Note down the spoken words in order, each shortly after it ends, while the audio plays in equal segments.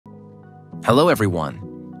Hello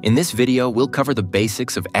everyone. In this video, we'll cover the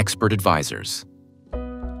basics of expert advisors.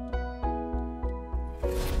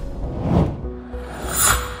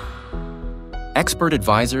 Expert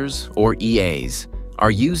advisors, or EAs, are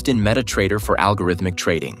used in MetaTrader for algorithmic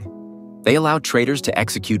trading. They allow traders to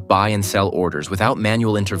execute buy and sell orders without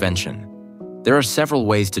manual intervention. There are several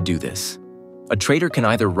ways to do this. A trader can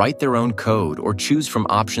either write their own code or choose from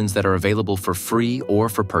options that are available for free or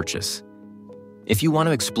for purchase. If you want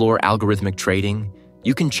to explore algorithmic trading,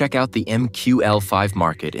 you can check out the MT5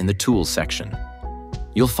 market in the Tools section.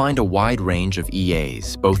 You'll find a wide range of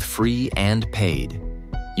EAs, both free and paid.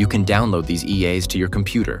 You can download these EAs to your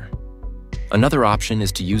computer. Another option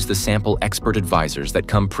is to use the sample expert advisors that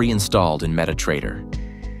come pre-installed in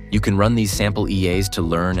MetaTrader. You can run these sample EAs to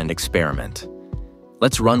learn and experiment.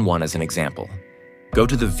 Let's run one as an example. Go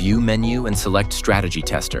to the View menu and select Strategy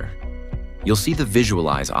Tester. You'll see the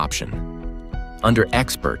Visualize option. Under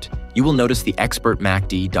Expert, you will notice the Expert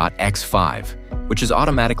MACD.X5, which is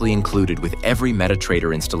automatically included with every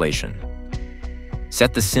MetaTrader installation.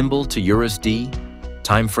 Set the symbol to USD,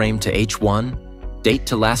 time frame to H1, date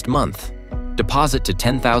to last month, deposit to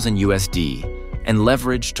 10,000 USD, and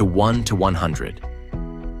leverage to 1 to 100.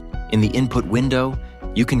 In the input window,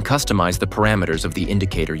 you can customize the parameters of the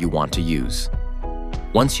indicator you want to use.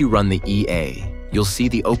 Once you run the EA, you'll see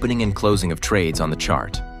the opening and closing of trades on the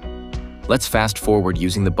chart. Let's fast forward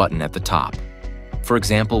using the button at the top. For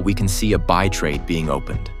example, we can see a buy trade being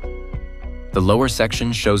opened. The lower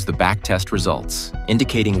section shows the backtest results,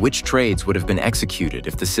 indicating which trades would have been executed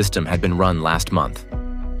if the system had been run last month.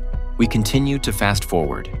 We continue to fast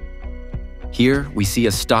forward. Here, we see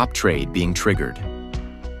a stop trade being triggered.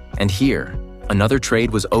 And here, another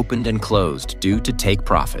trade was opened and closed due to take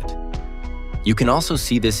profit. You can also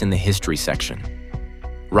see this in the History section.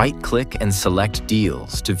 Right-click and select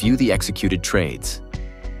Deals to view the executed trades.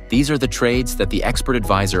 These are the trades that the expert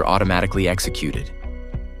advisor automatically executed.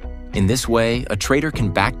 In this way, a trader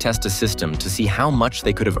can backtest a system to see how much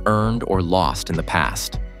they could have earned or lost in the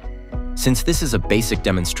past. Since this is a basic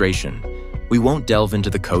demonstration, we won't delve into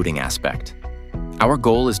the coding aspect. Our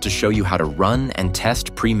goal is to show you how to run and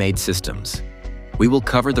test pre-made systems. We will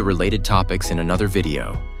cover the related topics in another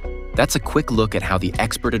video. That's a quick look at how the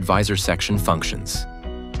Expert Advisor section functions.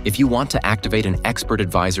 If you want to activate an Expert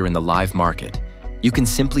Advisor in the live market, you can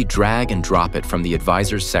simply drag and drop it from the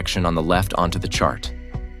Advisors section on the left onto the chart.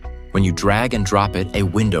 When you drag and drop it, a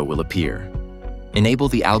window will appear. Enable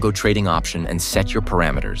the Algo Trading option and set your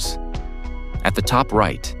parameters. At the top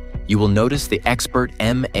right, you will notice the Expert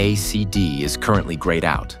MACD is currently grayed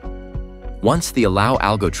out. Once the Allow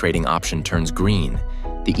Algo Trading option turns green,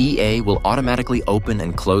 the EA will automatically open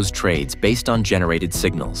and close trades based on generated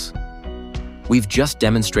signals. We've just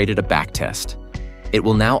demonstrated a backtest. It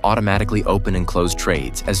will now automatically open and close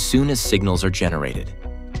trades as soon as signals are generated.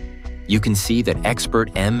 You can see that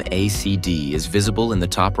Expert MACD is visible in the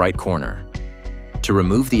top right corner. To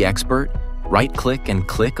remove the expert, right-click and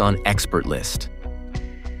click on Expert List.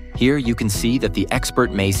 Here you can see that the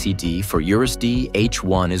Expert MACD for USD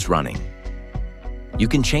H1 is running. You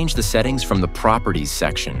can change the settings from the Properties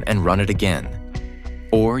section and run it again.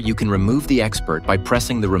 Or you can remove the expert by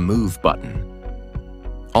pressing the Remove button.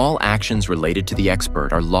 All actions related to the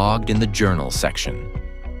expert are logged in the Journal section.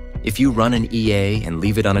 If you run an EA and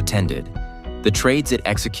leave it unattended, the trades it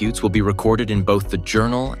executes will be recorded in both the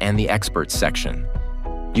Journal and the Experts section.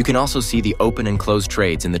 You can also see the open and close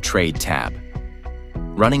trades in the Trade tab.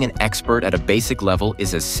 Running an expert at a basic level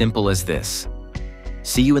is as simple as this.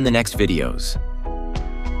 See you in the next videos.